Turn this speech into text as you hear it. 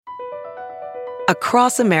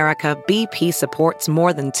Across America, BP supports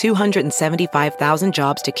more than 275,000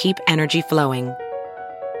 jobs to keep energy flowing.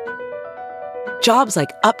 Jobs like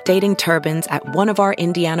updating turbines at one of our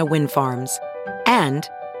Indiana wind farms and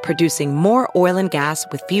producing more oil and gas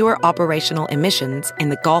with fewer operational emissions in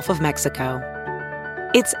the Gulf of Mexico.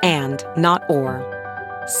 It's and, not or.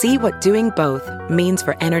 See what doing both means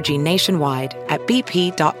for energy nationwide at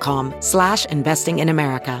bp.com/investing in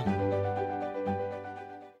America.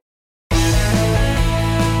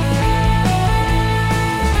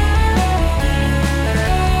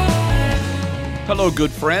 Hello,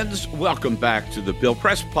 good friends. Welcome back to the Bill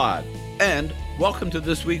Press Pod, and welcome to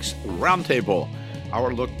this week's Roundtable,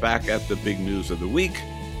 our look back at the big news of the week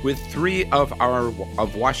with three of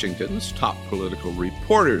Washington's top political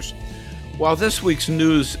reporters. While this week's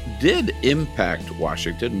news did impact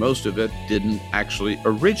Washington, most of it didn't actually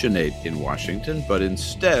originate in Washington, but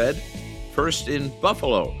instead, first in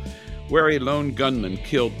Buffalo, where a lone gunman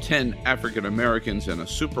killed 10 African Americans in a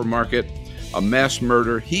supermarket. A mass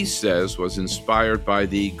murder, he says, was inspired by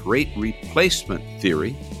the Great Replacement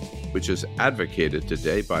theory, which is advocated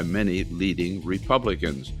today by many leading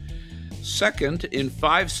Republicans. Second, in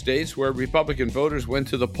 5 states where Republican voters went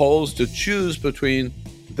to the polls to choose between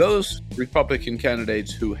those Republican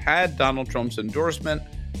candidates who had Donald Trump's endorsement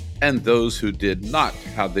and those who did not.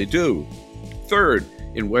 How'd they do? Third,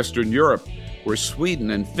 in Western Europe, where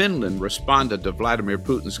Sweden and Finland responded to Vladimir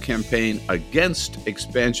Putin's campaign against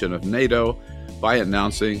expansion of NATO by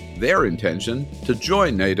announcing their intention to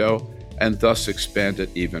join NATO and thus expand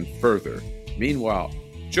it even further. Meanwhile,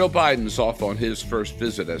 Joe Biden's off on his first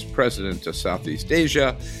visit as president to Southeast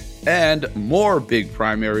Asia, and more big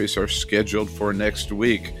primaries are scheduled for next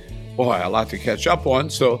week. Boy, a lot to catch up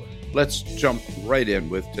on, so let's jump right in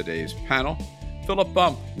with today's panel. Philip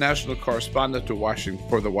Bump, national correspondent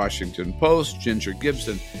for The Washington Post, Ginger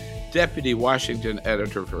Gibson, deputy Washington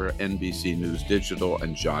editor for NBC News Digital,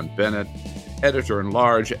 and John Bennett,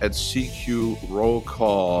 editor-in-large at CQ Roll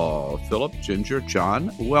Call. Philip, Ginger,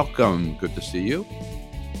 John, welcome. Good to see you.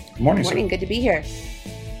 Good morning, sir. Good to be here.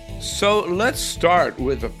 So let's start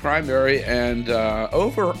with the primary and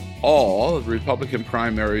overall, the Republican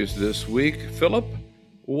primaries this week. Philip,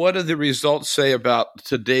 what do the results say about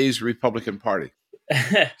today's Republican Party?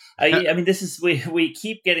 I mean, this is we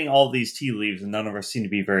keep getting all these tea leaves, and none of us seem to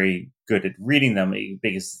be very good at reading them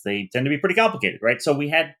because they tend to be pretty complicated, right? So we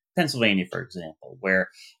had Pennsylvania, for example, where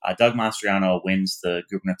Doug Mastriano wins the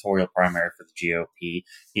gubernatorial primary for the GOP.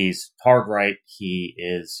 He's hard right. He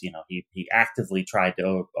is, he actively tried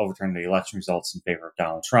to overturn the election results in favor of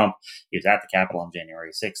Donald Trump. He was at the Capitol on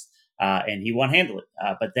January 6th. And he won handily.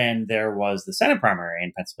 But then there was the Senate primary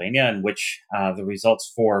in Pennsylvania, in which the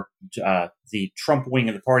results for the Trump wing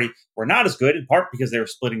of the party were not as good, in part because they were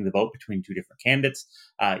splitting the vote between two different candidates.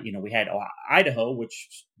 We had Idaho,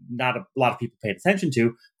 which not a lot of people paid attention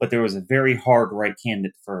to, but there was a very hard right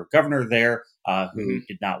candidate for governor there who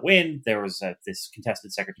did not win. There was this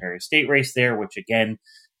contested Secretary of State race there, which again,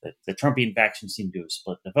 the Trumpian faction seemed to have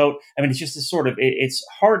split the vote. I mean, it's just this sort of, it's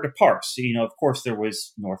hard to parse. Of course, there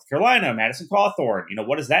was North Carolina, Madison Cawthorn.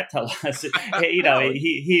 What does that tell us?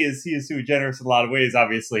 He is sui generis in a lot of ways,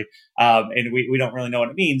 obviously. And we don't really know what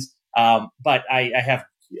it means. But I have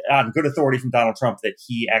on good authority from Donald Trump that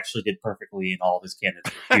he actually did perfectly in all of his candidates'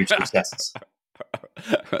 huge successes.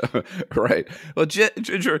 Right. Well,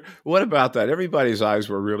 Ginger, what about that? Everybody's eyes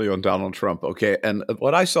were really on Donald Trump. Okay. And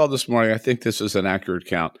what I saw this morning, I think this is an accurate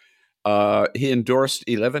count. He endorsed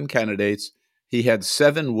 11 candidates. He had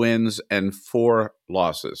 7 wins and 4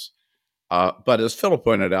 losses. But as Philip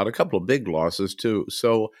pointed out, a couple of big losses too.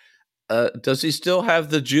 So does he still have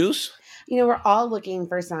the juice? We're all looking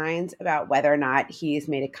for signs about whether or not he's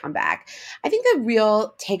made a comeback. I think the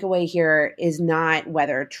real takeaway here is not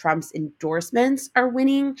whether Trump's endorsements are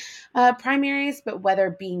winning primaries, but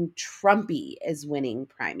whether being Trumpy is winning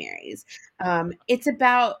primaries. It's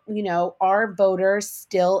about, are voters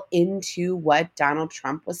still into what Donald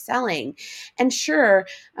Trump was selling? And sure,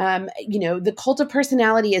 the cult of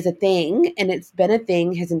personality is a thing, and it's been a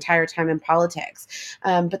thing his entire time in politics.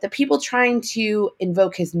 But the people trying to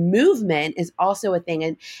invoke his movement is also a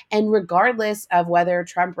thing. And regardless of whether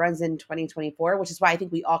Trump runs in 2024, which is why I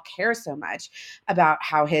think we all care so much about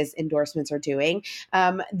how his endorsements are doing,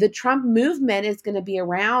 the Trump movement is going to be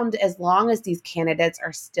around as long as these candidates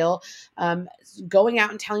are still going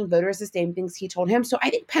out and telling voters the same things he told him. So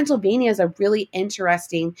I think Pennsylvania is a really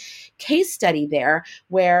interesting case study there,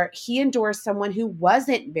 where he endorsed someone who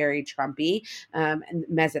wasn't very Trumpy,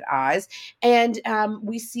 Mesut Oz. And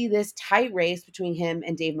we see this tight race between him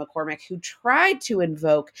and Dave McCormick, who tried to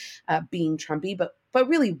invoke being Trumpy, but but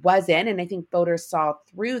really wasn't. And I think voters saw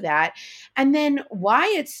through that. And then why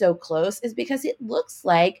it's so close is because it looks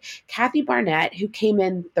like Kathy Barnett, who came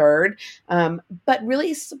in third, but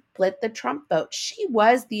really split the Trump vote. She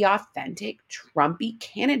was the authentic Trumpy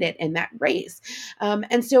candidate in that race.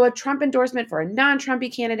 And so a Trump endorsement for a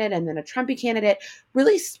non-Trumpy candidate and then a Trumpy candidate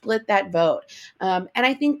really split that vote. And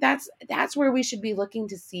I think that's where we should be looking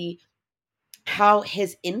to see how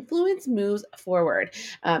his influence moves forward.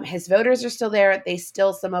 His voters are still there. They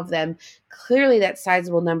still, some of them, clearly that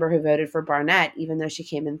sizable number who voted for Barnett, even though she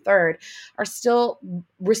came in third, are still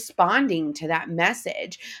responding to that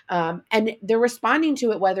message. And they're responding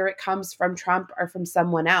to it whether it comes from Trump or from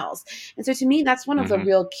someone else. And so to me, that's one of the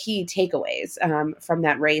real key takeaways from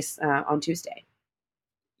that race on Tuesday.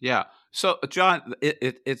 Yeah. So, John,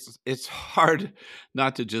 it's hard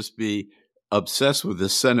not to just be obsessed with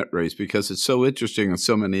this Senate race because it's so interesting on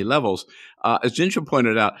so many levels. As Ginger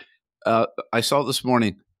pointed out, I saw this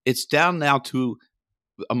morning, it's down now to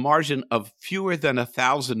a margin of fewer than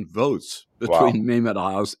 1,000 votes between Mehmet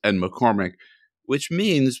Oz and McCormick, which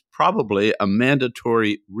means probably a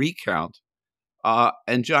mandatory recount.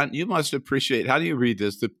 And John, you must appreciate, how do you read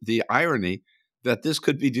this, the irony that this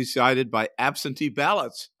could be decided by absentee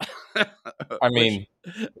ballots? I mean,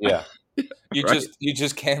 yeah. You right? you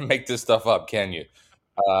just can't make this stuff up, can you?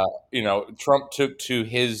 Trump took to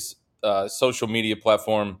his social media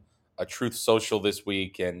platform, Truth Social, this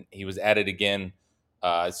week, and he was at it again,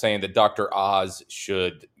 saying that Dr. Oz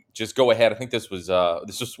should just go ahead. I think this was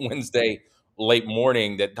Wednesday late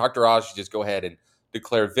morning, that Dr. Oz should just go ahead and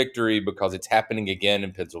declare victory because it's happening again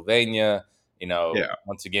in Pennsylvania.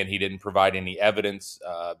 Once again, he didn't provide any evidence.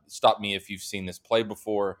 Stop me if you've seen this play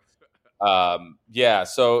before.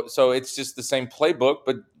 So it's just the same playbook,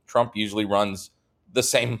 but Trump usually runs the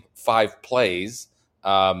same 5 plays.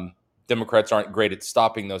 Democrats aren't great at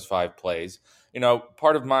stopping those 5 plays.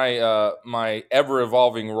 Part of my my ever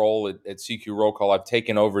evolving role at CQ Roll Call, I've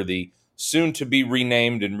taken over the soon to be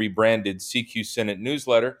renamed and rebranded CQ Senate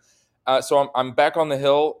newsletter. So I'm back on the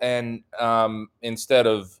Hill, and instead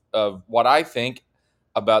of what I think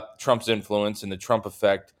about Trump's influence and the Trump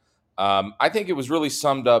effect, I think it was really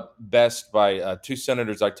summed up best by 2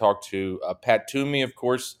 senators I talked to. Pat Toomey, of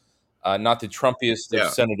course, not the Trumpiest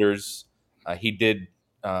of senators. He did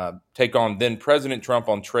take on then President Trump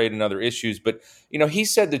on trade and other issues. But, he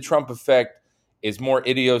said the Trump effect is more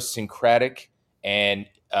idiosyncratic. And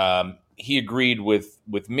he agreed with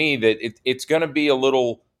me that it's going to be a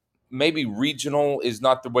little, maybe regional is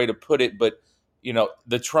not the way to put it. But,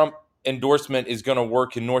 the Trump endorsement is going to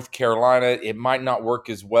work in North Carolina. It might not work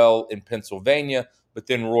as well in Pennsylvania, but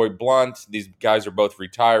then Roy Blunt, these guys are both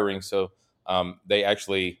retiring. So they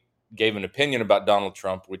actually gave an opinion about Donald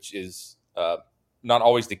Trump, which is not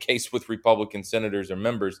always the case with Republican senators or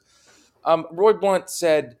members. Roy Blunt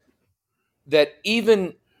said that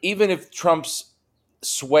even if Trump's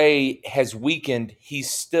sway has weakened, he's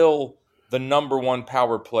still the number one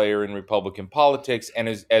power player in Republican politics. And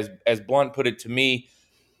as Blunt put it to me,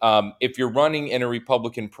 if you're running in a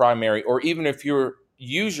Republican primary, or even if you're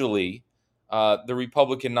usually the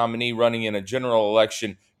Republican nominee running in a general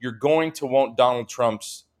election, you're going to want Donald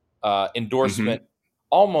Trump's endorsement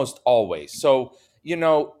almost always. So,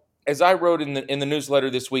 as I wrote in the newsletter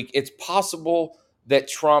this week, it's possible that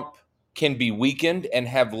Trump can be weakened and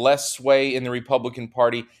have less sway in the Republican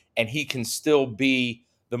Party, and he can still be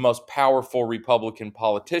the most powerful Republican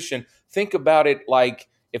politician. Think about it like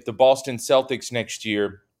if the Boston Celtics next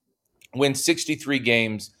year win 63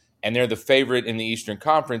 games and they're the favorite in the Eastern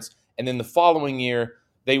Conference, and then the following year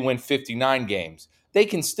they win 59 games. They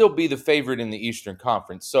can still be the favorite in the Eastern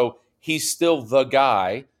Conference. So he's still the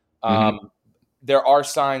guy. There are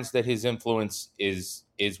signs that his influence is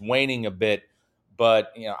waning a bit,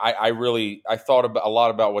 but I thought a lot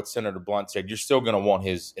about what Senator Blunt said. You're still going to want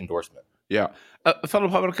his endorsement. Yeah.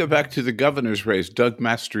 Philip, I want to go back to the governor's race. Doug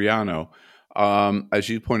Mastriano, as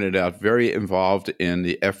you pointed out, very involved in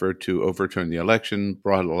the effort to overturn the election,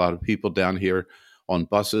 brought a lot of people down here on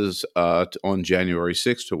buses on January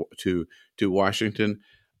 6th to Washington.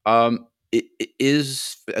 And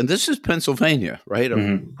this is Pennsylvania, right?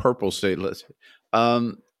 A purple state.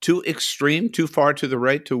 Too extreme, too far to the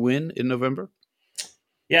right to win in November?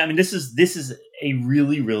 Yeah, I mean, this is a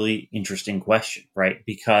really, really interesting question, right?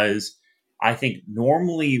 Because I think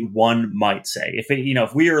normally one might say,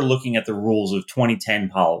 if we are looking at the rules of 2010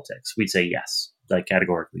 politics, we'd say yes, like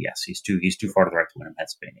categorically yes. He's too far to the right to win in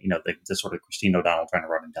Pennsylvania. The sort of Christine O'Donnell trying to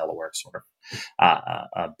run in Delaware sort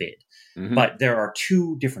of bid. But there are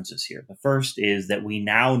 2 differences here. The first is that we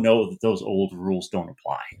now know that those old rules don't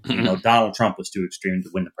apply. Donald Trump was too extreme to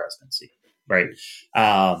win the presidency. right?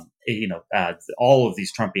 All of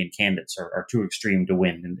these Trumpian candidates are too extreme to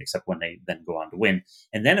win, except when they then go on to win.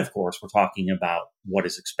 And then, of course, we're talking about what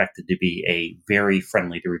is expected to be a very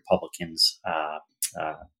friendly to Republicans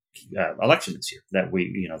election this year. That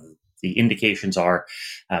the indications are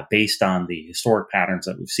based on the historic patterns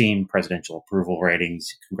that we've seen, presidential approval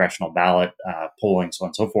ratings, congressional ballot polling, so on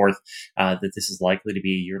and so forth, that this is likely to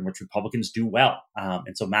be a year in which Republicans do well.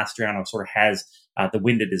 And so Mastriano sort of has the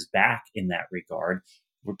wind at his back in that regard.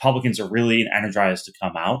 Republicans are really energized to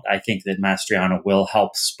come out. I think that Mastriano will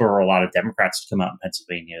help spur a lot of Democrats to come out in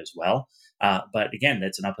Pennsylvania as well. But again,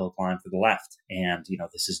 that's an uphill climb for the left. And,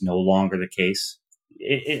 this is no longer the case.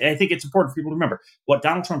 I think it's important for people to remember what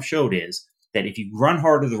Donald Trump showed is that if you run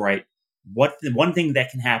hard to the right, the one thing that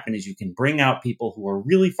can happen is you can bring out people who are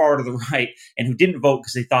really far to the right and who didn't vote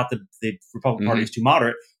because they thought the Republican Party was too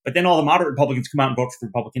moderate. But then all the moderate Republicans come out and vote for the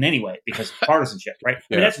Republican anyway because of partisanship, right?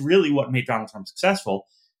 Yeah. I mean, that's really what made Donald Trump successful.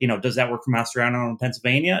 Does that work for Mastriano in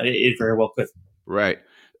Pennsylvania? It very well could. Right.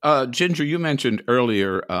 Ginger, you mentioned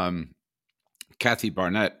earlier Kathy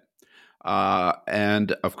Barnett.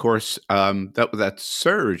 And of course, that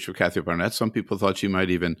surge for Kathy Barnett, some people thought she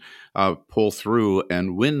might even pull through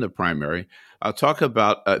and win the primary. Talk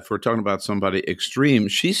about, if we're talking about somebody extreme,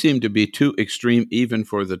 she seemed to be too extreme even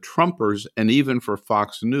for the Trumpers and even for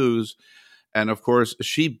Fox News. And of course,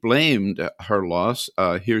 she blamed her loss,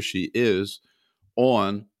 here she is,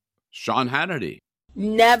 on Sean Hannity.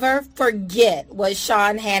 Never forget what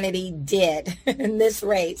Sean Hannity did in this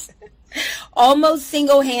race. Almost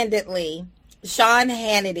single-handedly, Sean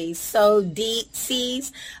Hannity sowed deep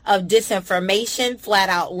seeds of disinformation,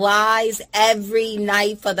 flat-out lies every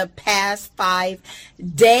night for the past 5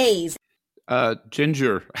 days.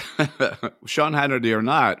 Ginger, Sean Hannity or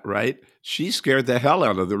not, right? She scared the hell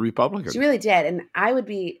out of the Republicans. She really did. And I would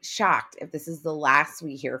be shocked if this is the last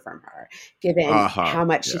we hear from her, given how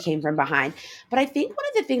much she came from behind. But I think one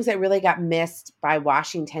of the things that really got missed by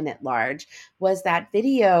Washington at large was that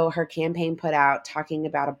video her campaign put out talking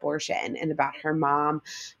about abortion and about her mom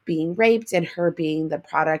being raped and her being the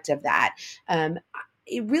product of that.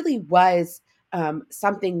 It really was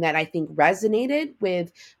something that I think resonated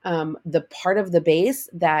with the part of the base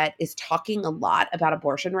that is talking a lot about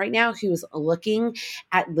abortion right now, who's looking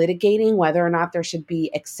at litigating whether or not there should be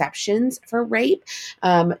exceptions for rape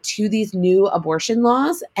to these new abortion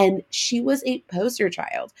laws. And she was a poster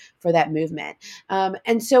child for that movement.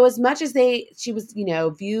 And so as much as she was,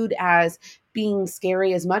 viewed as being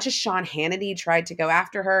scary, as much as Sean Hannity tried to go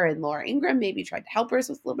after her and Laura Ingraham maybe tried to help her.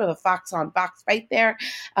 So it's a little bit of a fox on fox fight there.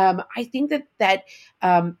 I think that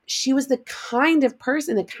she was the kind of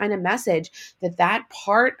person, the kind of message that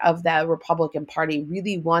part of the Republican Party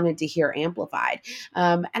really wanted to hear amplified.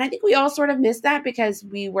 And I think we all sort of missed that because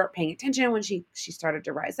we weren't paying attention when she started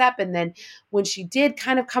to rise up. And then when she did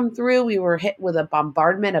kind of come through, we were hit with a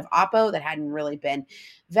bombardment of oppo that hadn't really been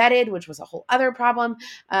vetted, which was a whole other problem.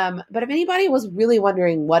 But if anybody was really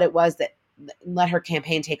wondering what it was that let her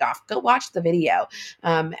campaign take off, go watch the video.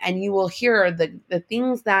 And you will hear the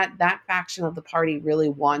things that faction of the party really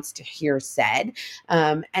wants to hear said.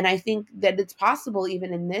 And I think that it's possible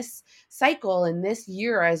even in this cycle, in this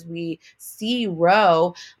year, as we see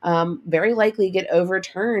Roe very likely get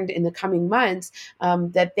overturned in the coming months,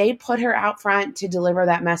 that they put her out front to deliver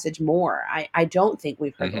that message more. I don't think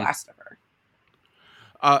we've heard the last of her.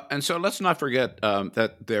 And so let's not forget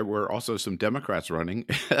that there were also some Democrats running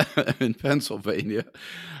in Pennsylvania.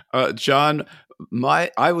 John,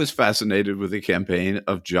 I was fascinated with the campaign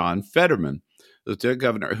of John Fetterman, the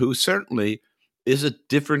governor, who certainly is a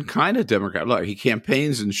different kind of Democrat. Look, he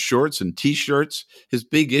campaigns in shorts and T-shirts. His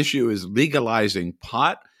big issue is legalizing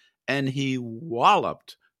pot, and he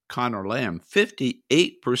walloped Conor Lamb 58%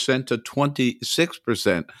 to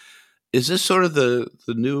 26%. Is this sort of the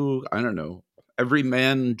new, I don't know, every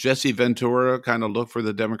man Jesse Ventura kind of look for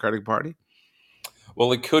the Democratic Party?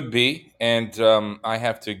 Well, it could be, and I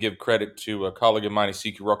have to give credit to a colleague of mine at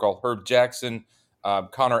CQ Rockall, Herb Jackson,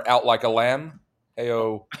 Connor out like a lamb.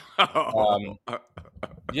 Heyo.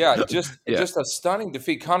 Just a stunning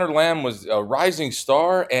defeat. Connor Lamb was a rising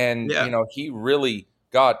star, and he really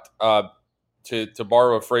got, to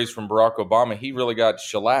borrow a phrase from Barack Obama, he really got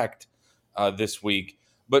shellacked this week.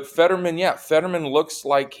 But Fetterman looks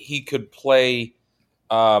like he could play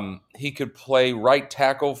right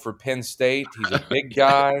tackle for Penn State. He's a big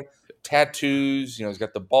guy, tattoos. He's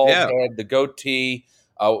got the bald head, the goatee.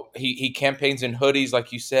 He campaigns in hoodies,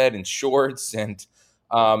 like you said, and shorts, and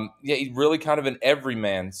he's really kind of an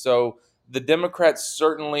everyman. So the Democrats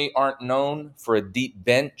certainly aren't known for a deep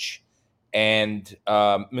bench, and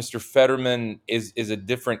Mr. Fetterman is a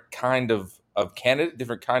different kind of candidate,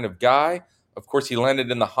 different kind of guy. Of course, he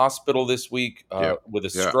landed in the hospital this week with a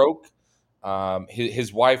stroke.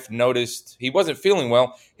 His wife noticed he wasn't feeling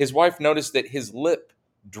well. His wife noticed that his lip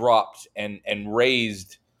dropped and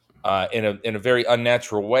raised in a very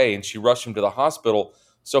unnatural way, and she rushed him to the hospital.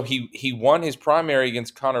 So he won his primary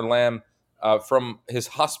against Conor Lamb from his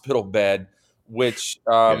hospital bed, which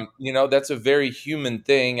that's a very human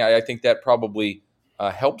thing. I think that probably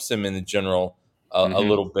helps him in the general a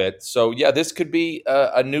little bit. So yeah, this could be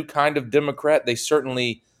a new kind of Democrat. They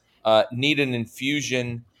certainly need an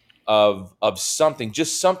infusion of something,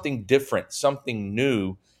 just something different, something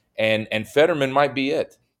new, and Fetterman might be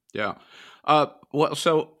it. Yeah. Well,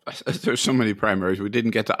 so there's so many primaries. We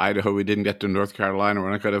didn't get to Idaho. We didn't get to North Carolina.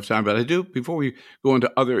 We're not going to have time. But I do, before we go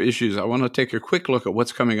into other issues, I want to take a quick look at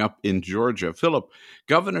what's coming up in Georgia. Philip,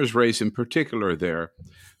 governor's race in particular there.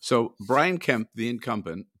 So Brian Kemp, the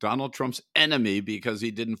incumbent, Donald Trump's enemy because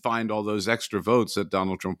he didn't find all those extra votes that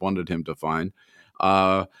Donald Trump wanted him to find.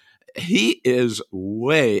 He is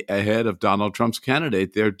way ahead of Donald Trump's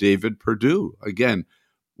candidate there, David Perdue. Again,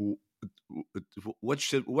 how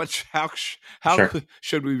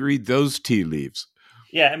should we read those tea leaves?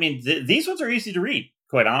 Yeah, I mean, these ones are easy to read,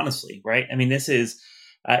 quite honestly, right? I mean, it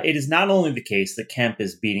is not only the case that Kemp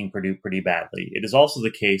is beating Perdue pretty badly, it is also the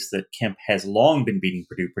case that Kemp has long been beating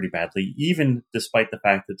Perdue pretty badly, even despite the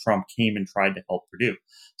fact that Trump came and tried to help Perdue.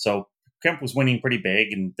 So Kemp was winning pretty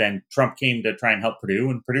big, and then Trump came to try and help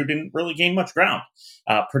Perdue, and Perdue didn't really gain much ground.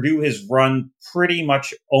 Perdue has run pretty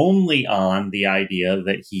much only on the idea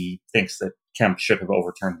that he thinks that Kemp should have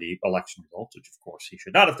overturned the election results, which of course he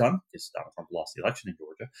should not have done because Donald Trump lost the election in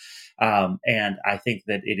Georgia. And I think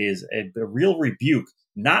that it is a real rebuke,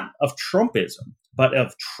 not of Trumpism, but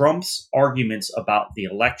of Trump's arguments about the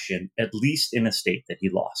election, at least in a state that he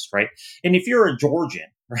lost, right? And if you're a Georgian,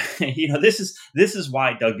 right, this is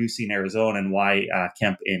why Doug Ducey in Arizona and why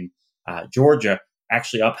Kemp in Georgia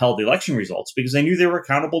actually upheld the election results, because they knew they were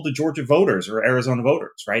accountable to Georgia voters or Arizona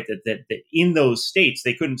voters, right? That in those states,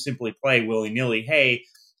 they couldn't simply play willy-nilly, hey,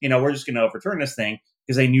 we're just going to overturn this thing,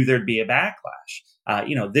 because they knew there'd be a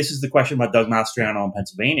backlash. This is the question about Doug Mastriano in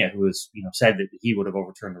Pennsylvania, who has, said that he would have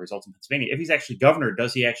overturned the results in Pennsylvania. If he's actually governor,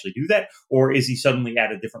 does he actually do that? Or is he suddenly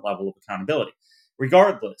at a different level of accountability?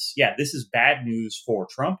 Regardless, yeah, this is bad news for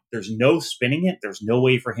Trump. There's no spinning it. There's no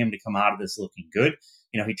way for him to come out of this looking good.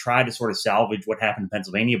 He tried to sort of salvage what happened in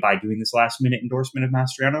Pennsylvania by doing this last-minute endorsement of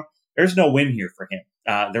Mastriano. There's no win here for him.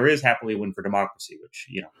 There is happily a win for democracy, which,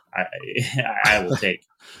 I will take.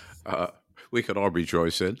 We could all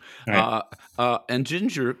rejoice in. Right. And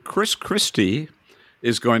Ginger, Chris Christie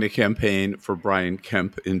is going to campaign for Brian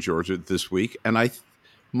Kemp in Georgia this week. And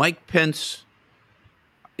Mike Pence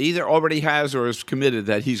either already has or is committed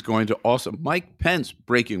that he's going to also. Mike Pence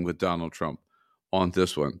breaking with Donald Trump on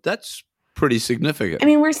this one. That's pretty significant. I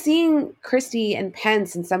mean, we're seeing Christie and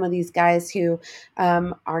Pence and some of these guys who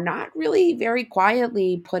are not really very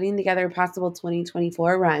quietly putting together possible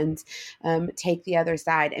 2024 runs take the other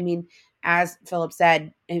side. I mean, as Philip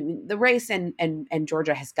said, the race and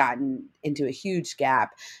Georgia has gotten into a huge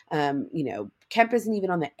gap. Kemp isn't even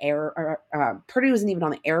on the air, or Perdue isn't even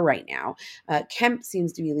on the air right now. Kemp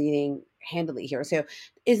seems to be leading handily here. So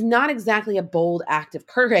is not exactly a bold act of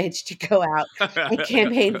courage to go out and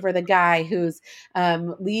campaign for the guy who's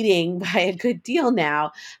leading by a good deal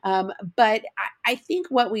now. But I think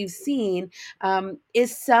what we've seen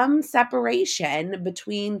is some separation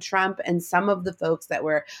between Trump and some of the folks that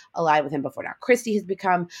were allied with him before. Now, Christie has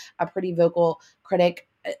become a pretty vocal critic.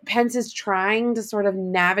 Pence is trying to sort of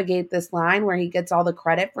navigate this line where he gets all the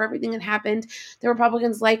credit for everything that happened the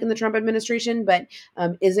Republicans like in the Trump administration, but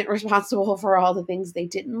isn't responsible for all the things they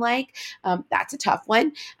didn't like. That's a tough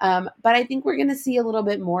one. But I think we're going to see a little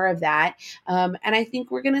bit more of that. And I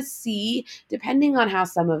think we're going to see, depending on how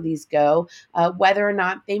some of these go, whether or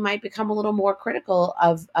not they might become a little more critical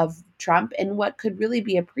of Trump and what could really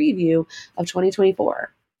be a preview of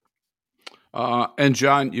 2024. And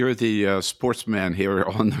John, you're the sportsman here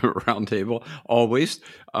on the roundtable, always.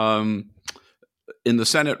 In the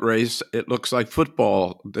Senate race, it looks like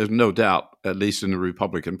football, there's no doubt, at least in the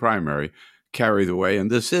Republican primary, carry the way.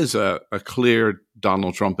 And this is a clear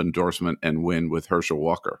Donald Trump endorsement and win with Herschel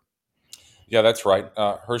Walker. Yeah, that's right.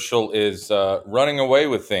 Herschel is running away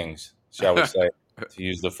with things, shall we say, to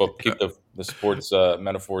use keep the sports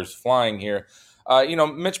metaphors flying here.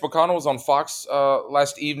 Mitch McConnell was on Fox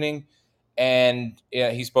last evening. And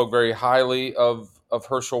he spoke very highly of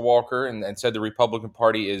Herschel Walker and said the Republican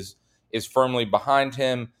Party is firmly behind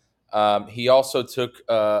him. He also took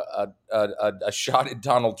a shot at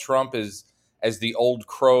Donald Trump as the old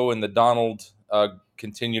crow and the Donald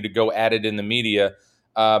continue to go at it in the media.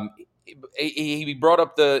 he brought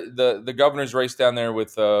up the governor's race down there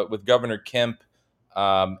with Governor Kemp,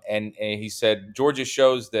 and he said Georgia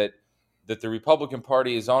shows that the Republican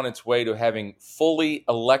Party is on its way to having fully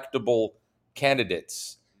electable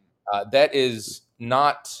candidates. That is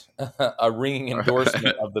not a ringing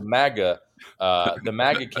endorsement of the MAGA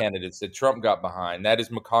candidates that Trump got behind. That is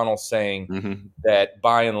McConnell saying Mm-hmm. that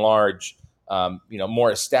by and large,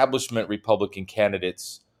 more establishment Republican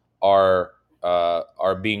candidates are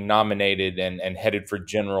being nominated and headed for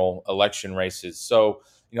general election races. So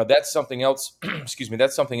that's something else. Excuse me.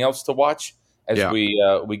 That's something else to watch as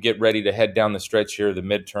we get ready to head down the stretch here. The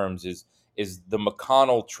midterms is the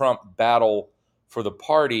McConnell-Trump battle for the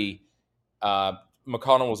party.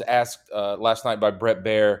 McConnell was asked last night by Brett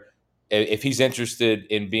Baer if he's interested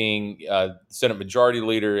in being Senate Majority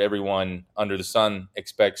Leader. Everyone under the sun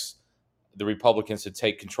expects the Republicans to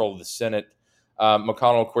take control of the Senate.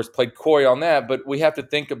 McConnell, of course, played coy on that, but we have to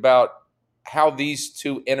think about how these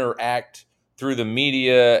two interact through the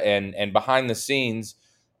media and behind the scenes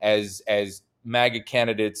as MAGA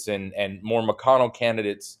candidates and more McConnell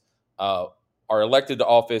candidates are elected to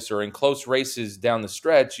office or in close races down the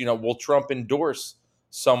stretch. Will Trump endorse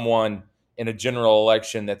someone in a general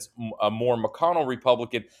election that's a more McConnell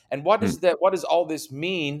Republican? And what does all this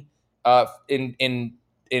mean in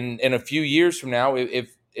a few years from now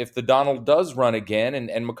if the Donald does run again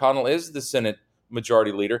and McConnell is the Senate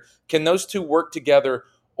Majority Leader? Can those two work together,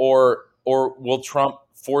 or will Trump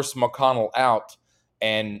force McConnell out?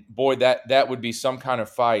 And boy, that would be some kind of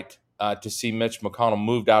fight to see Mitch McConnell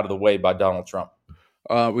moved out of the way by Donald Trump.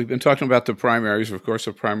 We've been talking about the primaries. Of course,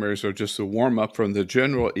 the primaries are just a warm-up from the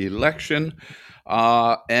general election.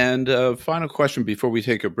 And final question before we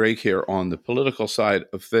take a break here on the political side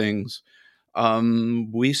of things.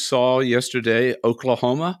 We saw yesterday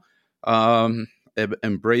Oklahoma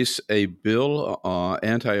embrace a bill,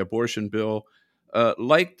 anti-abortion bill,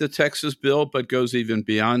 like the Texas bill, but goes even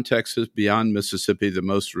beyond Texas, beyond Mississippi, the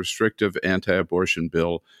most restrictive anti-abortion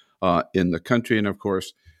bill in the country. And of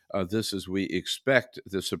course, this is we expect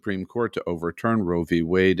the Supreme Court to overturn Roe v.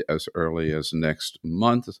 Wade as early as next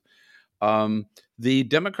month. The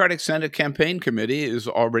Democratic Senate Campaign Committee is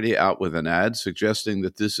already out with an ad suggesting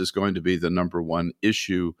that this is going to be the number one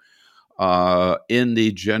issue in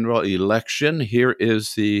the general election. Here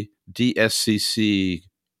is the DSCC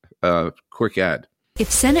quick ad.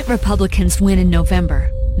 If Senate Republicans win in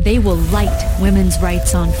November, they will light women's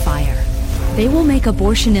rights on fire. They will make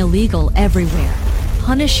abortion illegal everywhere,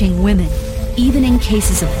 punishing women, even in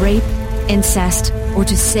cases of rape, incest, or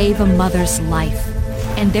to save a mother's life.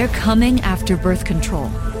 And they're coming after birth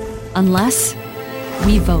control. Unless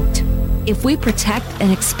we vote. If we protect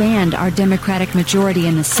and expand our Democratic majority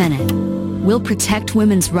in the Senate, we'll protect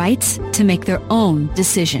women's rights to make their own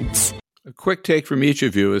decisions. A quick take from each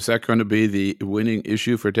of you. Is that going to be the winning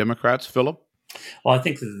issue for Democrats, Philip? Well, I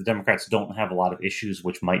think that the Democrats don't have a lot of issues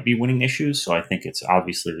which might be winning issues. So I think it's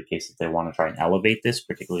obviously the case that they want to try and elevate this,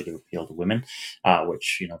 particularly to appeal to women,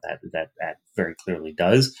 which, that very clearly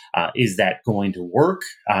does. Is that going to work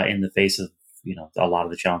in the face of, a lot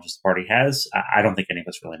of the challenges the party has? I don't think any of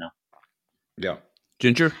us really know. Yeah.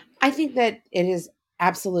 Ginger? I think that it is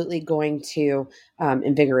absolutely going to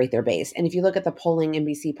invigorate their base. And if you look at the polling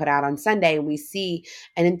NBC put out on Sunday, we see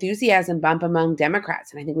an enthusiasm bump among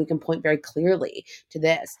Democrats. And I think we can point very clearly to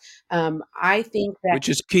this. I think that which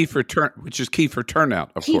is key for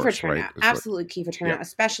turnout, of course, right? Absolutely key for turnout,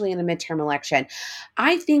 especially in a midterm election.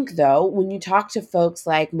 I think, though, when you talk to folks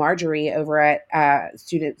like Marjorie over at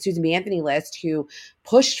Susan B. Anthony List, who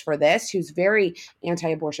pushed for this, who's very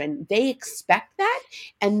anti-abortion, they expect that,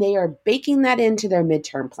 and they are baking that into their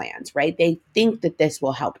midterm plans, right? They think that this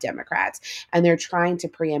will help Democrats, and they're trying to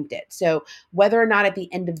preempt it. So whether or not at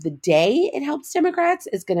the end of the day it helps Democrats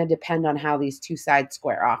is going to depend on how these two sides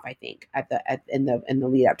square off, I think, in the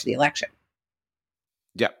lead up to the election.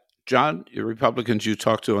 Yeah. John, your Republicans you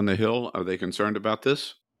talked to on the Hill, are they concerned about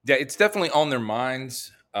this? Yeah, it's definitely on their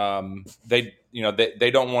minds. They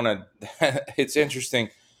don't want to. It's interesting.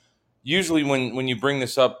 Usually, when you bring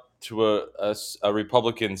this up to a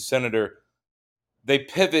Republican senator, they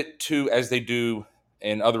pivot to, as they do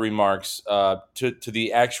in other remarks, to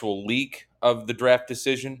the actual leak of the draft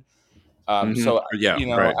decision. So,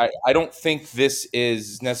 right. I don't think this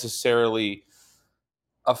is necessarily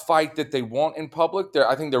a fight that they want in public.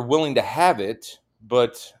 I think they're willing to have it,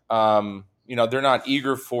 but they're not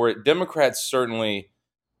eager for it. Democrats certainly.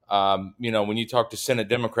 When you talk to Senate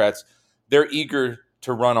Democrats, they're eager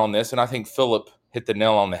to run on this. And I think Philip hit the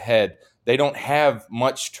nail on the head. They don't have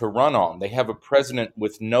much to run on. They have a president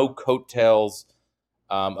with no coattails,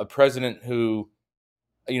 a president who,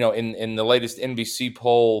 in the latest NBC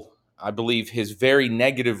poll, I believe his very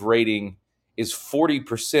negative rating is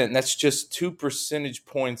 40%. And that's just 2 percentage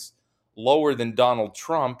points lower than Donald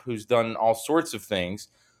Trump, who's done all sorts of things.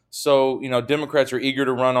 So, Democrats are eager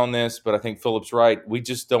to run on this, but I think Philip's right. We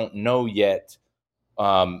just don't know yet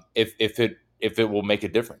if it will make a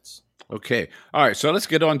difference. Okay. All right. So let's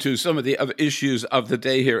get on to some of the other issues of the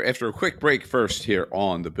day here after a quick break first here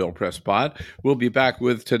on the Bill Press Pod. We'll be back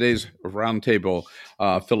with today's roundtable,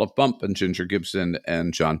 Philip Bump and Ginger Gibson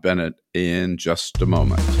and John Bennett in just a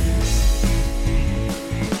moment.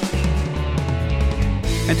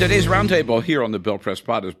 And today's roundtable here on the Bill Press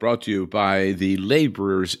Pod is brought to you by the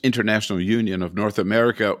Laborers International Union of North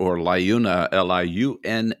America, or LIUNA,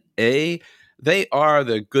 L-I-U-N-A. They are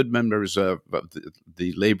the good members of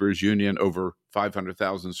the Laborers Union, over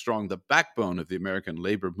 500,000 strong, the backbone of the American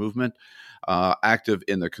labor movement, active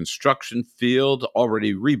in the construction field,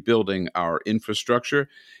 already rebuilding our infrastructure.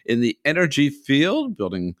 In the energy field,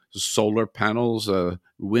 building solar panels,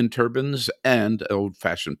 wind turbines, and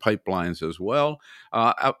old-fashioned pipelines as well.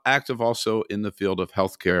 Active also in the field of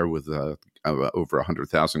healthcare with over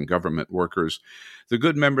 100,000 government workers. The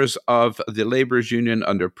good members of the Laborers Union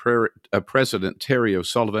under President Terry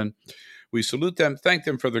O'Sullivan. We salute them, thank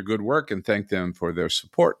them for their good work, and thank them for their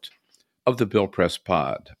support of the Bill Press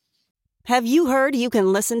Pod. Have you heard you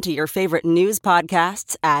can listen to your favorite news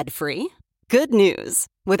podcasts ad-free? Good news!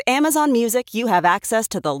 With Amazon Music, you have access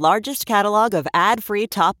to the largest catalog of ad-free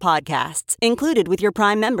top podcasts included with your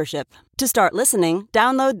Prime membership. To start listening,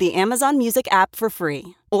 download the Amazon Music app for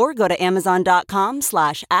free or go to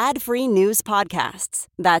amazon.com/ad-free news podcasts.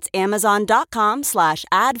 That's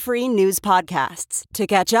amazon.com/ad-free news podcasts to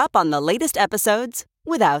catch up on the latest episodes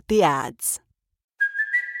without the ads.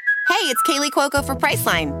 Hey, it's Kaylee Cuoco for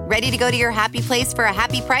Priceline. Ready to go to your happy place for a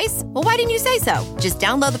happy price? Well, why didn't you say so? Just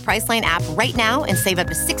download the Priceline app right now and save up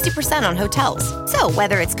to 60% on hotels. So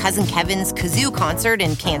whether it's Cousin Kevin's Kazoo Concert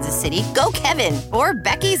in Kansas City, go Kevin, or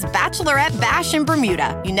Becky's Bachelorette Bash in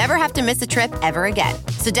Bermuda, you never have to miss a trip ever again.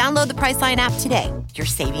 So download the Priceline app today. Your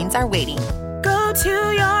savings are waiting. Go to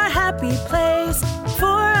your happy place for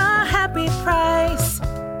a happy price.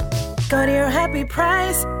 Go to your happy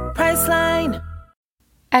price, Priceline.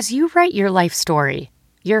 As you write your life story,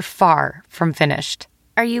 you're far from finished.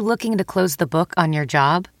 Are you looking to close the book on your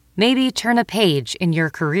job? Maybe turn a page in your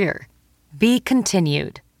career? Be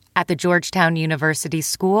continued at the Georgetown University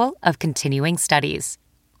School of Continuing Studies.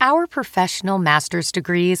 Our professional master's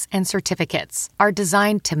degrees and certificates are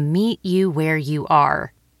designed to meet you where you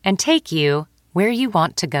are and take you where you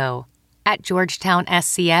want to go. At Georgetown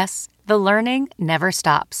SCS, the learning never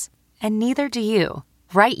stops, and neither do you.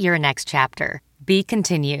 Write your next chapter. Be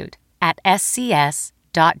continued at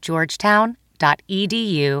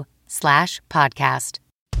scs.georgetown.edu/podcast.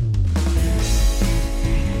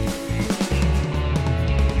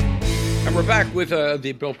 And we're back with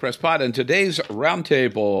the Bill Press Pod, and today's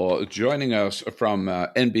roundtable, joining us from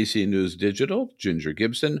NBC News Digital, Ginger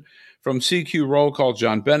Gibson, from CQ Roll Call,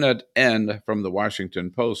 John Bennett, and from the Washington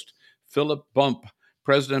Post, Philip Bump.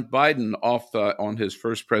 President Biden off on his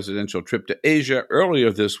first presidential trip to Asia earlier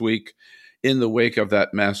this week. In the wake of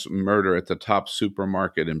that mass murder at the Top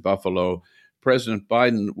supermarket in Buffalo, President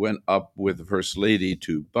Biden went up with the First Lady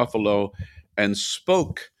to Buffalo and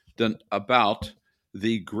spoke about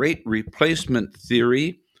the Great Replacement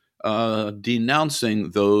theory, denouncing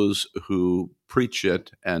those who preach it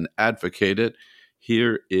and advocate it.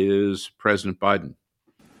 Here is President Biden.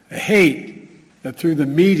 The hate that through the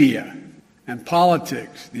media and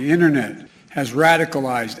politics, the internet, has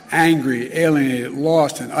radicalized, angry, alienated,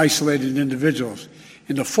 lost, and isolated individuals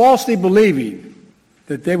into falsely believing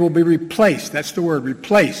that they will be replaced, that's the word,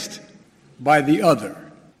 replaced by the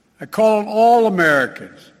other. I call on all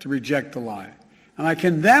Americans to reject the lie, and I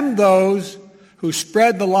condemn those who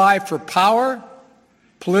spread the lie for power,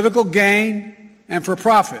 political gain, and for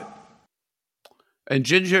profit. And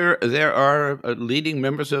Ginger, there are leading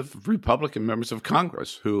members of Republican members of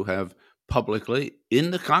Congress who have publicly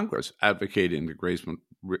in the Congress advocating the Great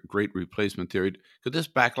Replacement theory. Could this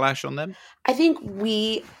backlash on them? I think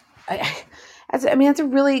that's a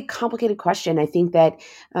really complicated question. I think that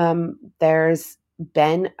there's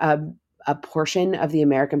been a portion of the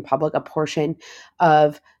American public, a portion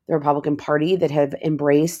of the Republican Party that have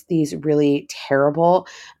embraced these really terrible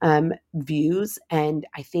views. And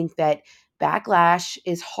I think that backlash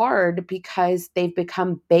is hard because they've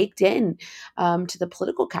become baked in to the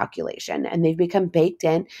political calculation, and they've become baked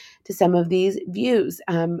in to some of these views.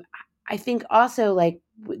 I think also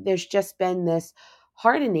there's just been this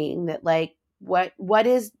hardening that what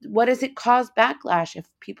does it cause backlash if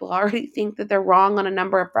people already think that they're wrong on a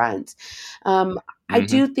number of fronts? I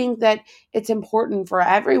do think that it's important for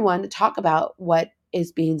everyone to talk about what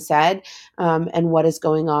is being said and what is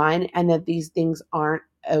going on, and that these things aren't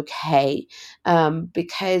okay,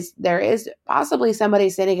 because there is possibly somebody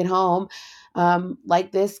sitting at home,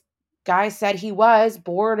 like this guy said he was,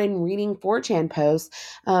 bored and reading 4chan posts,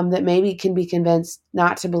 that maybe can be convinced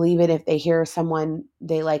not to believe it if they hear someone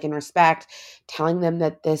they like and respect telling them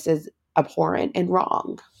that this is abhorrent and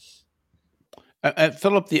wrong.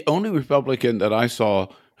 Philip, the only Republican that I saw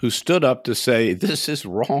who stood up to say this is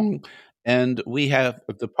wrong, and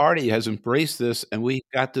the party has embraced this, and we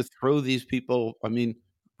got to throw these people,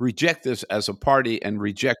 reject this as a party and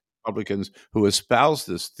reject Republicans who espouse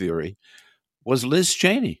this theory, was Liz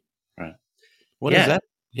Cheney. Right. What is that?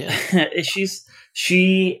 Yeah.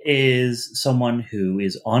 She is someone who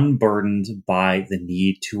is unburdened by the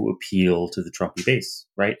need to appeal to the Trumpy base,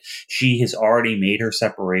 right? She has already made her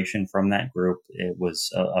separation from that group. It was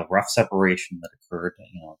a rough separation that occurred,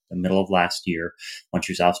 the middle of last year when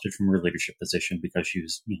she was ousted from her leadership position because she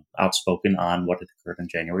was outspoken on what had occurred on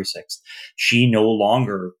January 6th. She no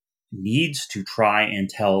longer needs to try and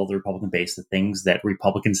tell the Republican base the things that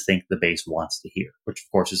Republicans think the base wants to hear, which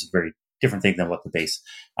of course is a very different thing than what the base,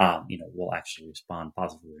 will actually respond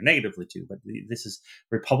positively or negatively to. But this is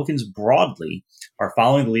Republicans broadly are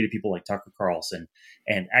following the lead of people like Tucker Carlson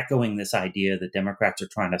and echoing this idea that Democrats are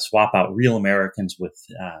trying to swap out real Americans with,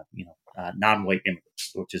 non-white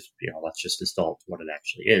immigrants, which is, let's just distill what it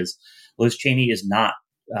actually is. Liz Cheney is not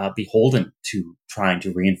beholden to trying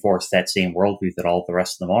to reinforce that same worldview that all the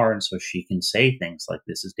rest of them are. And so she can say things like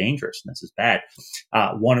this is dangerous and this is bad.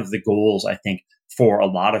 One of the goals, I think, for a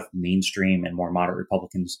lot of mainstream and more moderate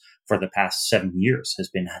Republicans for the past 7 years has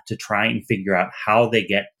been to try and figure out how they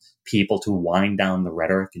get people to wind down the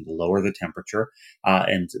rhetoric and to lower the temperature.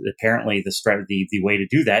 And apparently the way to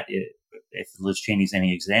do that, if Liz Cheney's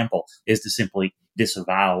any example, is to simply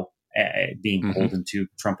disavow being beholden to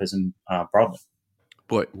Trumpism broadly.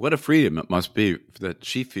 Boy, what a freedom it must be that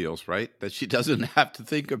she feels, right? That she doesn't have to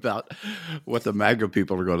think about what the MAGA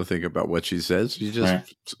people are going to think about what she says.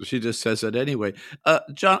 She just says it anyway.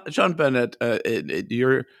 John Bennett,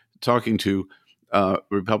 you're talking to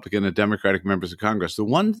Republican and Democratic members of Congress. The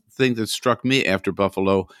one thing that struck me after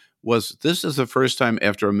Buffalo was this is the first time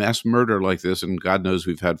after a mass murder like this, and God knows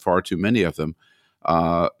we've had far too many of them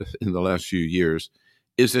in the last few years,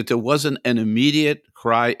 is that there wasn't an immediate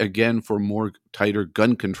cry again for more tighter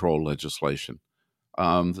gun control legislation.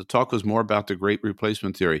 The talk was more about the great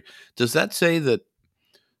replacement theory. Does that say that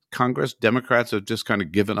Congress, Democrats have just kind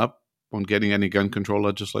of given up on getting any gun control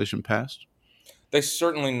legislation passed? They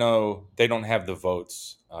certainly know they don't have the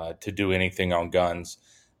votes to do anything on guns.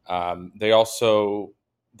 They also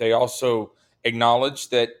acknowledge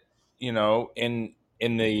that, in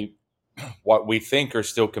the what we think are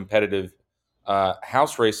still competitive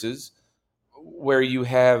House races, where you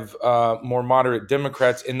have more moderate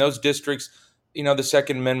Democrats in those districts, the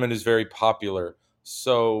Second Amendment is very popular.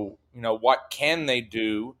 So, what can they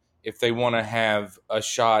do if they want to have a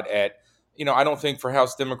shot at, I don't think for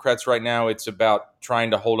House Democrats right now, it's about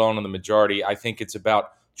trying to hold on to the majority. I think it's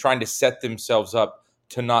about trying to set themselves up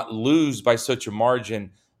to not lose by such a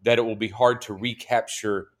margin that it will be hard to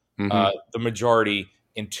recapture the majority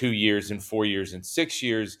in 2 years, in 4 years, in 6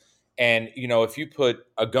 years. And, if you put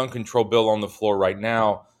a gun control bill on the floor right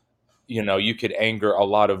now, you could anger a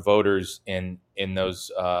lot of voters in those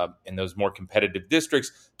more competitive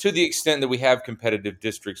districts, to the extent that we have competitive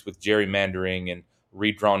districts with gerrymandering and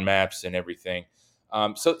redrawn maps and everything.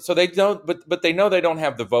 So they don't, but they know they don't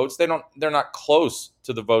have the votes. They're not close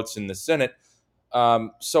to the votes in the Senate.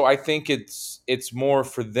 So I think it's more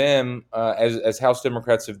for them, as House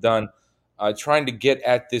Democrats have done, trying to get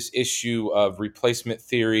at this issue of replacement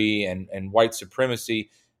theory and white supremacy,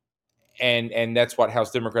 and that's what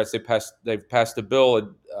House Democrats they've passed a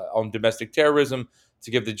bill on domestic terrorism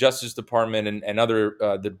to give the Justice Department and other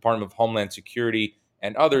the Department of Homeland Security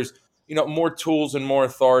and others more tools and more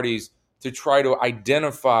authorities to try to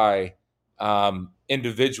identify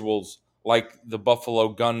individuals like the Buffalo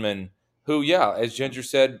gunman who, as Ginger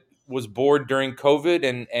said, was bored during COVID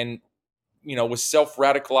and was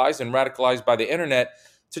self-radicalized and radicalized by the internet,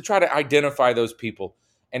 to try to identify those people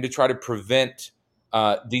and to try to prevent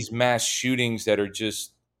these mass shootings that are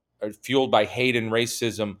fueled by hate and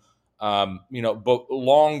racism, but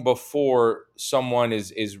long before someone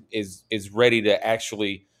is ready to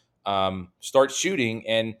actually start shooting.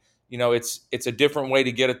 And, it's a different way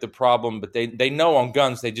to get at the problem, but they know on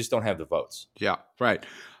guns, they just don't have the votes. Yeah, right.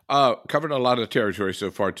 Covered a lot of territory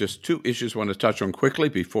so far. Just two issues I want to touch on quickly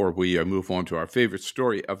before we move on to our favorite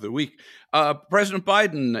story of the week. President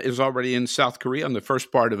Biden is already in South Korea on the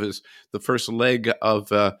first part of the first leg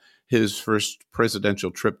of his first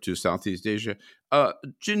presidential trip to Southeast Asia.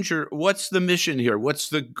 Ginger, what's the mission here? What's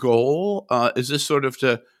the goal? Is this sort of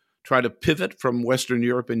to try to pivot from Western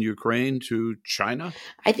Europe and Ukraine to China?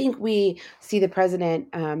 I think we see the president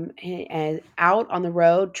out on the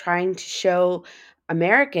road trying to show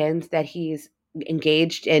Americans that he's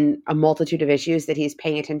engaged in a multitude of issues, that he's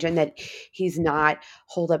paying attention, that he's not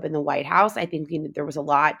holed up in the White House. I think there was a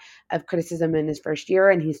lot of criticism in his first year,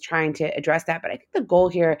 and he's trying to address that. But I think the goal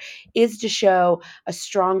here is to show a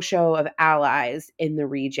strong show of allies in the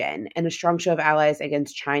region and a strong show of allies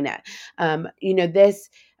against China. This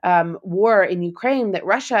war in Ukraine that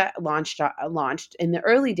Russia launched in the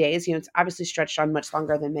early days, it's obviously stretched on much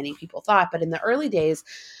longer than many people thought, but in the early days,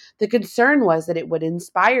 the concern was that it would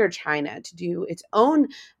inspire China to do its own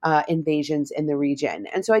invasions in the region.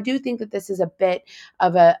 And so I do think that this is a bit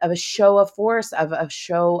of a show of force, of a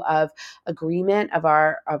show of agreement of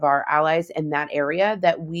our allies in that area,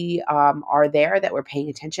 that we are there, that we're paying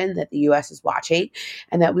attention, that the U.S. is watching,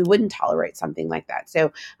 and that we wouldn't tolerate something like that.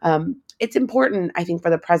 So it's important, I think,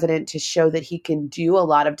 for the president to show that he can do a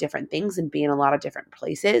lot of different things and be in a lot of different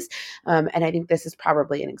places. And I think this is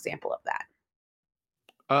probably an example of that.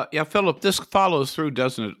 Philip, this follows through,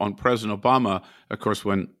 doesn't it, on President Obama, of course,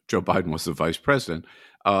 when Joe Biden was the vice president,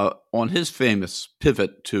 on his famous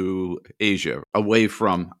pivot to Asia, away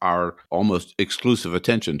from our almost exclusive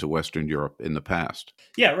attention to Western Europe in the past.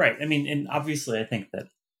 Yeah, right. I mean, and obviously I think that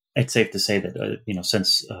it's safe to say that,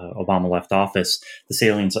 since Obama left office, the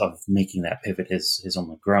salience of making that pivot has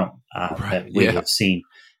only grown. That we have seen,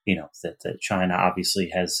 that China obviously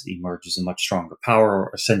has emerged as a much stronger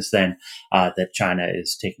power since then, that China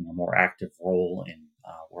is taking a more active role in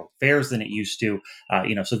world affairs than it used to.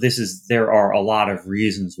 So there are a lot of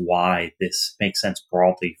reasons why this makes sense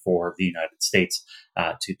broadly for the United States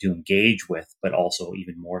to engage with, but also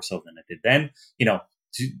even more so than it did then.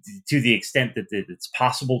 To the extent that it's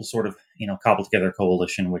possible to sort of, cobble together a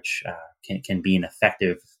coalition which can be an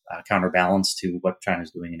effective counterbalance to what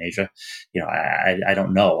China's doing in Asia. I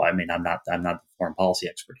don't know. I mean, I'm not the foreign policy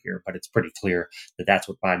expert here, but it's pretty clear that that's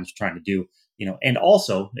what Biden's trying to do. And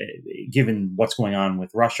also, given what's going on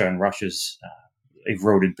with Russia and Russia's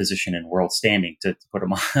eroded position in world standing, to put it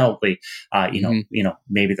mildly,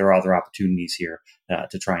 maybe there are other opportunities here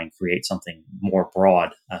to try and create something more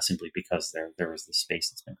broad, simply because there is this space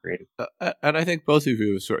that's been created. And I think both of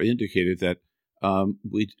you have sort of indicated that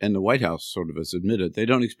and the White House sort of has admitted they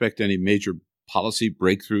don't expect any major policy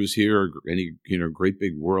breakthroughs here, or any great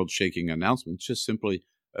big world-shaking announcements. Just simply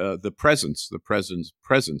the president's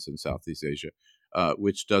presence in Southeast Asia,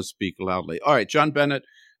 which does speak loudly. All right, John Bennett.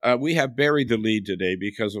 We have buried the lead today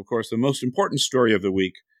because, of course, the most important story of the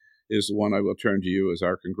week is the one I will turn to you as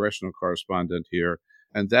our congressional correspondent here,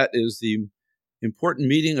 and that is the important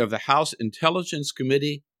meeting of the House Intelligence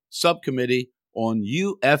Committee Subcommittee on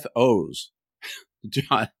UFOs.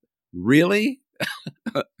 John, really?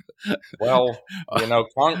 Well,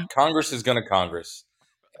 Congress is going to Congress,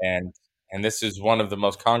 and this is one of the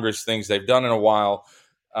most Congress things they've done in a while.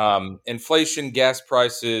 Inflation, gas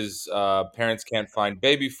prices, parents can't find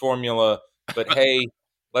baby formula, but hey,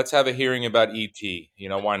 let's have a hearing about ET.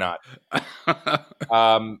 Why not?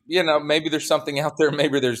 Maybe there's something out there,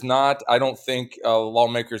 maybe there's not. I don't think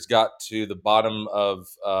lawmakers got to the bottom of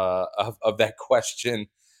that question.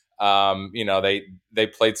 They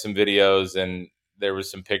played some videos and there was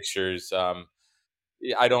some pictures.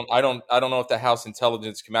 I don't know if the House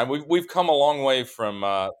Intelligence Committee. We've come a long way from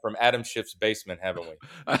Adam Schiff's basement, haven't we?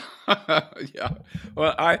 Yeah.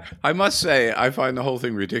 Well, I must say I find the whole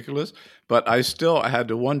thing ridiculous, but I still had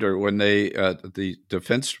to wonder when the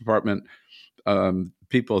Defense Department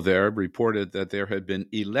people there reported that there had been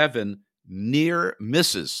 11 near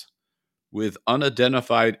misses with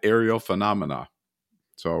unidentified aerial phenomena.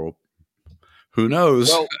 So who knows?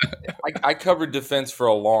 Well, I covered defense for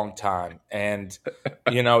a long time, and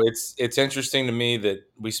it's interesting to me that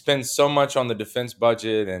we spend so much on the defense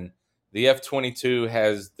budget, and the F-22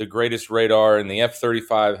 has the greatest radar, and the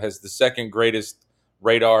F-35 has the second greatest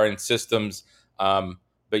radar and systems,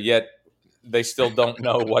 but yet they still don't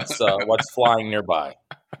know what's flying nearby.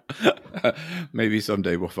 Maybe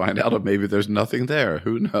someday we'll find out, or maybe there's nothing there.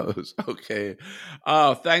 Who knows? Okay.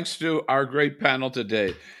 Thanks to our great panel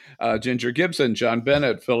today. Ginger Gibson, John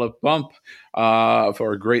Bennett, Philip Bump,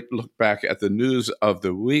 for a great look back at the news of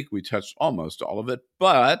the week. We touched almost all of it,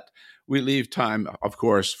 but we leave time, of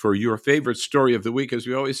course, for your favorite story of the week. As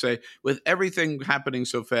we always say, with everything happening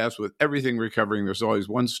so fast, with everything recovering, there's always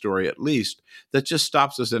one story at least that just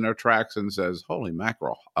stops us in our tracks and says, holy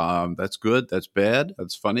mackerel, that's good, that's bad,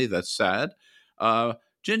 that's funny, that's sad.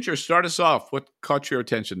 Ginger, start us off. What caught your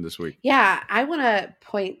attention this week? Yeah, I want to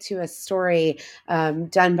point to a story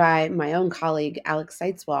done by my own colleague, Alex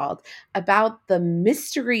Seitzwald, about the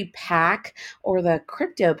mystery PAC, or the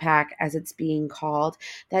crypto PAC, as it's being called,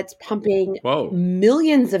 that's pumping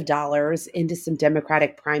millions of dollars into some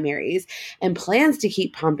Democratic primaries and plans to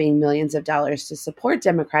keep pumping millions of dollars to support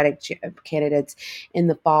Democratic candidates in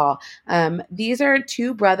the fall. These are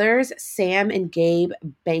two brothers, Sam and Gabe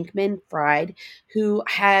Bankman-Fried, who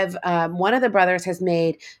have one of the brothers has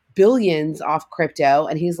made billions off crypto,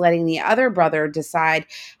 and he's letting the other brother decide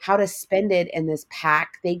how to spend it in this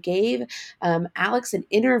PAC. They gave Alex an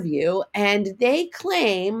interview, and they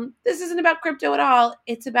claim this isn't about crypto at all.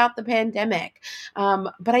 It's about the pandemic.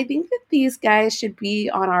 But I think that these guys should be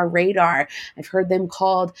on our radar. I've heard them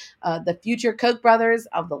called the future Koch brothers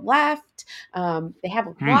of the left. They have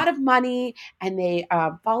a lot of money, and they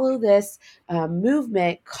follow this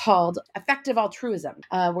movement called effective altruism,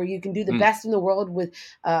 where you can do the best in the world with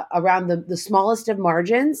around the smallest of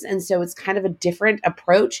margins. And so it's kind of a different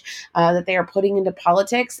approach that they are putting into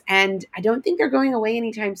politics. And I don't think they're going away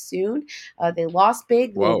anytime soon. They lost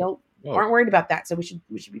big. They aren't worried about that. So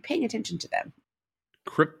we should be paying attention to them.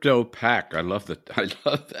 Crypto PAC. I love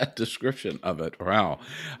that description of it. Wow.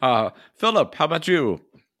 Philip, how about you?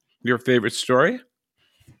 Your favorite story?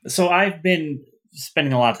 So I've been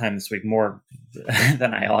spending a lot of time this week, more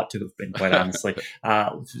than I ought to have been, quite honestly,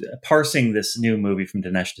 parsing this new movie from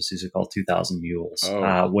Dinesh D'Souza called 2000 Mules,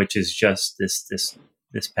 which is just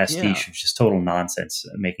this pastiche of just total nonsense,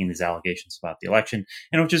 making these allegations about the election,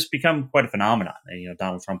 and which has become quite a phenomenon. And,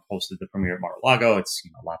 Donald Trump hosted the premiere at Mar-a-Lago. It's,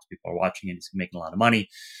 lots of people are watching it. He's making a lot of money.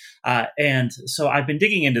 And so I've been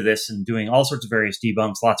digging into this and doing all sorts of various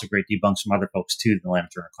debunks, lots of great debunks from other folks too. The Atlanta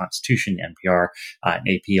Journal-Constitution, NPR, and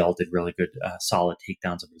AP all did really good, solid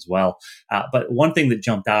takedowns of it as well. But one thing that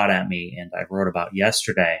jumped out at me, and I wrote about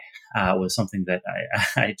yesterday, was something that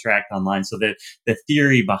I tracked online. So that the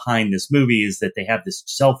theory behind this movie is that they have this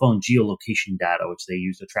cell phone geolocation data, which they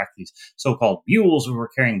use to track these so-called mules who were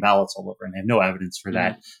carrying ballots all over, and they have no evidence for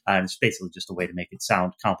that. And it's basically just a way to make it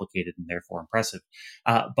sound complicated and therefore impressive.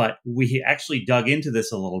 But we actually dug into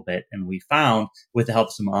this a little bit, and we found, with the help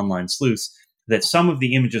of some online sleuths, that some of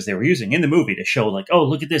the images they were using in the movie to show, like, oh,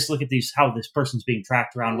 look at these, how this person's being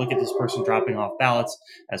tracked around, look at this person dropping off ballots,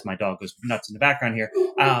 as my dog goes nuts in the background here.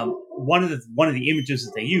 One of the images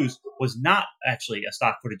that they used was not actually a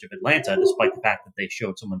stock footage of Atlanta, despite the fact that they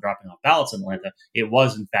showed someone dropping off ballots in Atlanta. It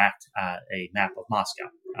was, in fact, a map of Moscow,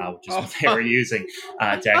 which is what they were using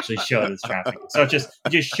to actually show this trafficking. So it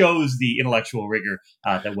just shows the intellectual rigor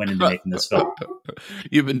that went into making this film.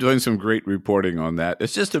 You've been doing some great reporting on that.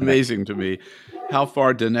 It's just amazing to me how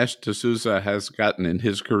far Dinesh D'Souza has gotten in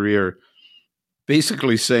his career,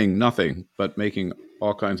 basically saying nothing but making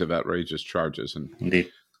all kinds of outrageous charges, and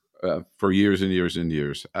indeed, for years and years and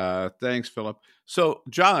years. Thanks, Philip. So,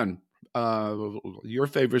 John, your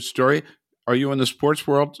favorite story? Are you in the sports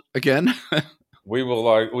world again? We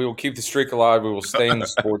will keep the streak alive. We will stay in the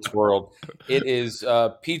sports world. It is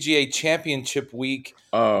PGA Championship week,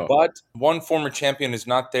 but one former champion is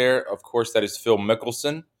not there. Of course, that is Phil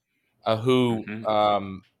Mickelson, who,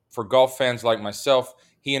 for golf fans like myself,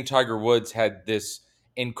 he and Tiger Woods had this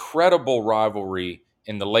incredible rivalry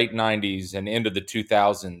in the late 90s and into the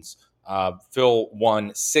 2000s. Phil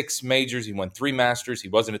won 6 majors. He won 3 Masters. He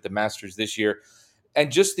wasn't at the Masters this year.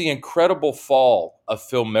 And just the incredible fall of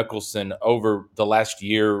Phil Mickelson over the last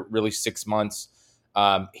year, really 6 months.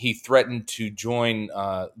 He threatened to join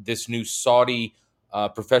this new Saudi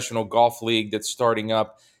professional golf league that's starting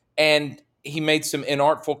up. And he made some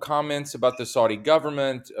inartful comments about the Saudi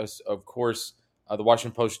government. Of course, the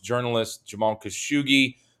Washington Post journalist Jamal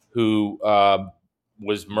Khashoggi, who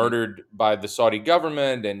was murdered by the Saudi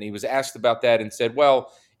government. And he was asked about that and said,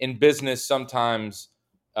 well, in business, sometimes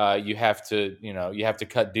you have to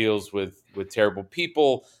cut deals with terrible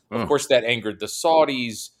people. Of course, that angered the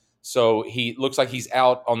Saudis. So he looks like he's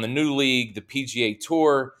out on the new league. The PGA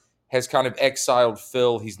Tour has kind of exiled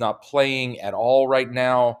Phil. He's not playing at all right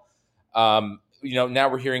now. Now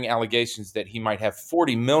we're hearing allegations that he might have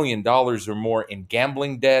 $40 million or more in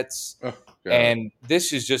gambling debts. And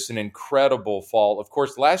this is just an incredible fall. Of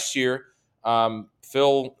course, last year,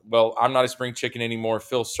 Phil, well, I'm not a spring chicken anymore.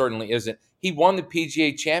 Phil certainly isn't. He won the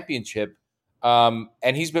PGA Championship, and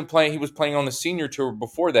he was playing on the senior tour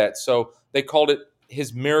before that. So they called it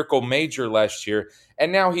his miracle major last year,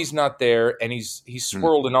 and now he's not there, and he's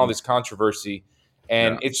swirled in all this controversy,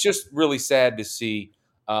 and it's just really sad to see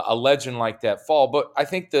a legend like that fall. But I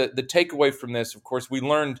think the takeaway from this, of course, we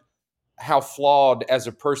learned how flawed as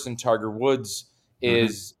a person Tiger Woods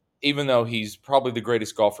is, even though he's probably the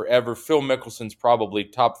greatest golfer ever. Phil Mickelson's probably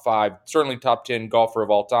top 5, certainly top 10 golfer of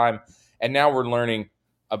all time, and now we're learning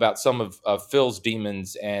about some of Phil's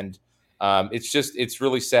demons, and it's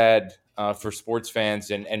really sad for sports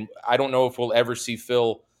fans, and I don't know if we'll ever see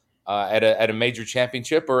Phil at a major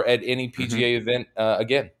championship or at any PGA event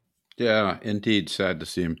again. Yeah, indeed. Sad to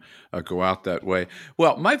see him go out that way.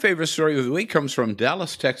 Well, my favorite story of the week comes from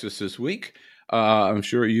Dallas, Texas this week. I'm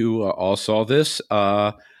sure you all saw this.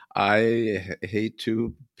 I hate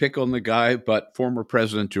to pick on the guy, but former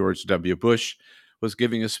President George W. Bush was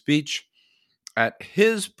giving a speech at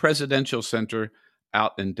his presidential center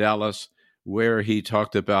out in Dallas, where he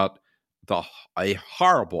talked about a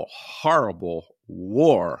horrible, horrible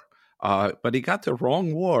war. But he got the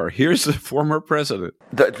wrong war. Here's the former president.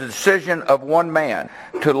 The decision of one man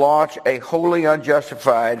to launch a wholly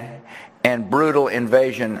unjustified and brutal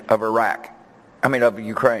invasion of of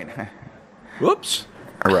Ukraine. Whoops.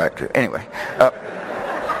 Iraq, too. Anyway.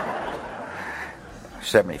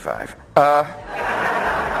 75.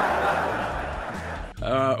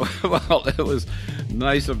 Well, it was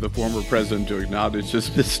nice of the former president to acknowledge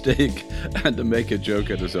his mistake and to make a joke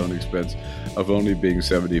at his own expense of only being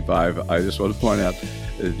 75. I just want to point out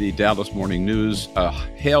the Dallas Morning News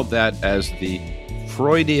hailed that as the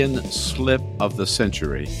Freudian slip of the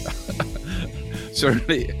century.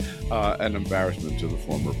 Certainly an embarrassment to the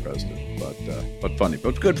former president, but funny.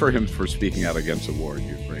 But good for him for speaking out against the war in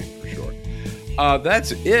Ukraine, for sure.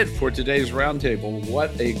 That's it for today's Roundtable.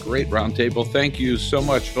 What a great Roundtable. Thank you so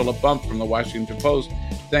much, Philip Bump from the Washington Post.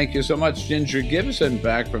 Thank you so much, Ginger Gibson,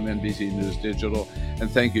 back from NBC News Digital. And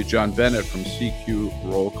thank you, John Bennett from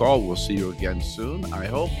CQ Roll Call. We'll see you again soon, I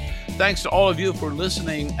hope. Thanks to all of you for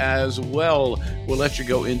listening as well. We'll let you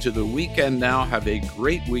go into the weekend now. Have a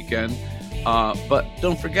great weekend. But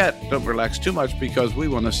don't forget, don't relax too much, because we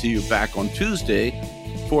want to see you back on Tuesday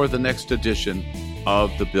for the next edition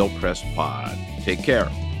of the Bill Press Pod. Take care.